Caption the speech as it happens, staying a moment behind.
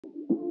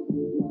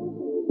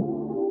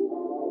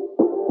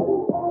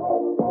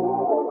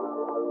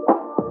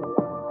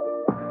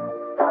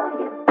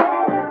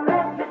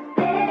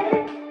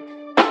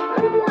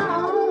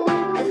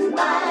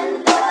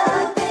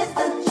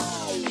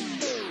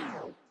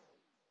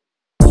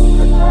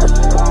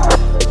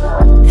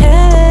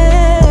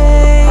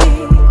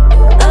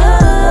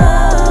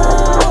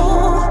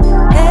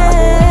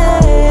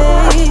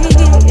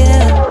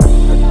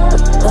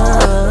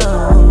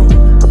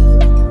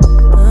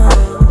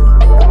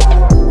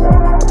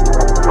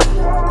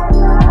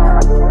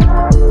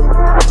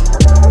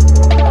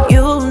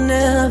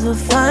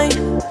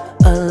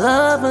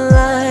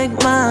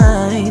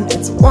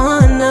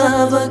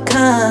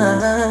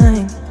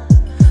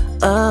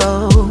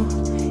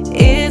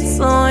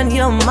on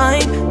your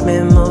mind,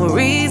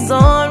 memories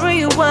on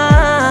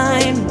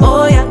rewind.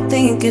 Boy, I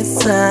think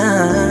it's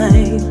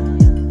time.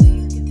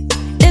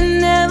 It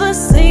never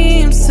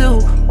seems to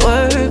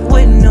work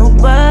with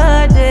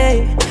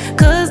nobody,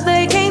 'cause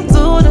they can't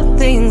do the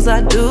things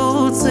I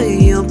do to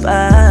your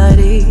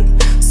body.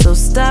 So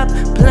stop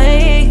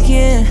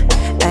playing,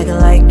 act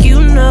like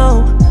you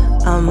know.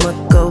 I'ma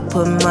go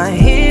put my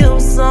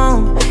heels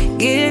on,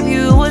 give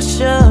you a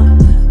show.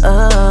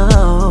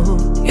 Oh,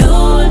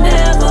 you'll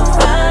never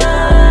find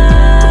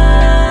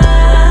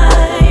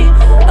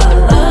a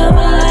love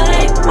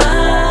like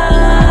mine.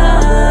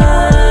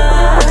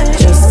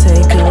 Just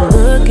take a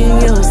look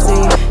and you'll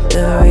see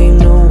there ain't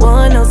no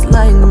one else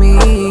like me,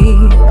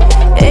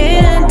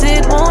 and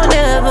it won't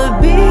ever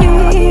be.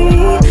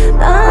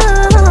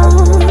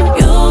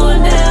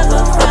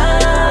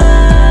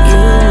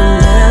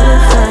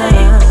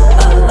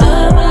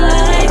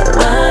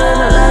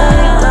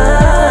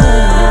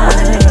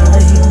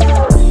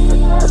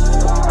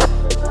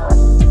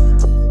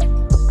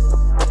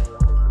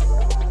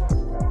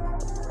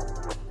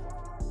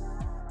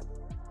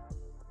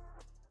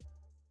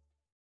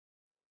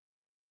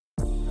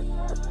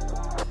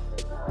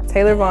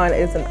 TaylorVon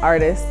is an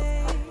artist,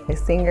 a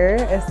singer,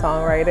 a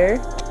songwriter,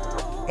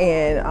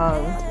 and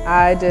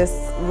I just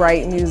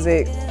write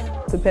music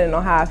depending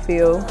on how I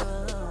feel,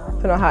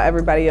 depending on how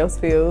everybody else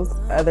feels,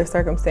 other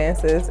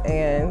circumstances,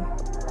 and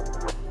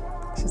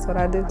it's just what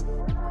I do.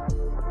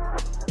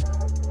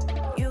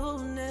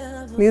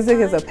 Music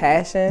is a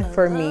passion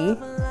for me.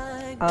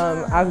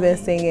 I've been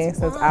singing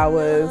since I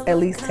was at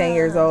least 10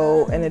 years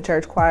old in the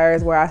church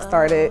choirs where I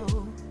started,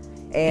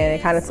 and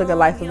it kind of took a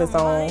life of its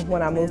own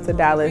when I moved to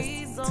Dallas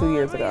 2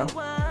 years ago.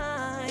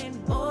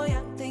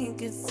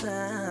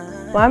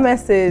 My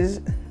message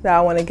that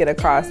I want to get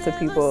across to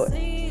people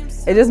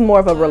is just more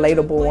of a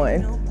relatable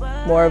one,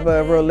 more of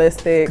a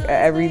realistic,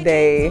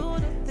 everyday,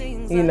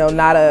 you know,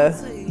 not a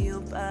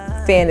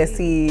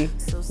fantasy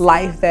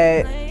life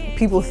that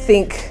people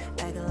think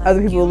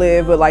other people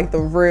live, but like the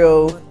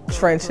real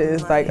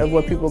trenches, like of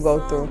what people go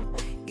through.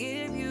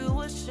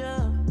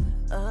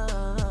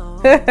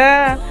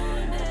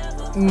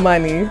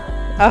 Money.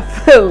 I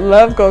feel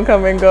love gonna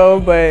come and go,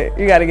 but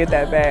you gotta get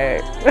that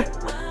bag.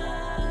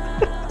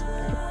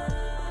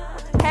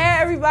 Hey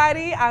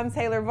everybody, I'm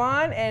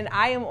TaylorVon and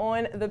I am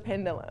on the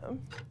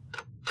Pendulum.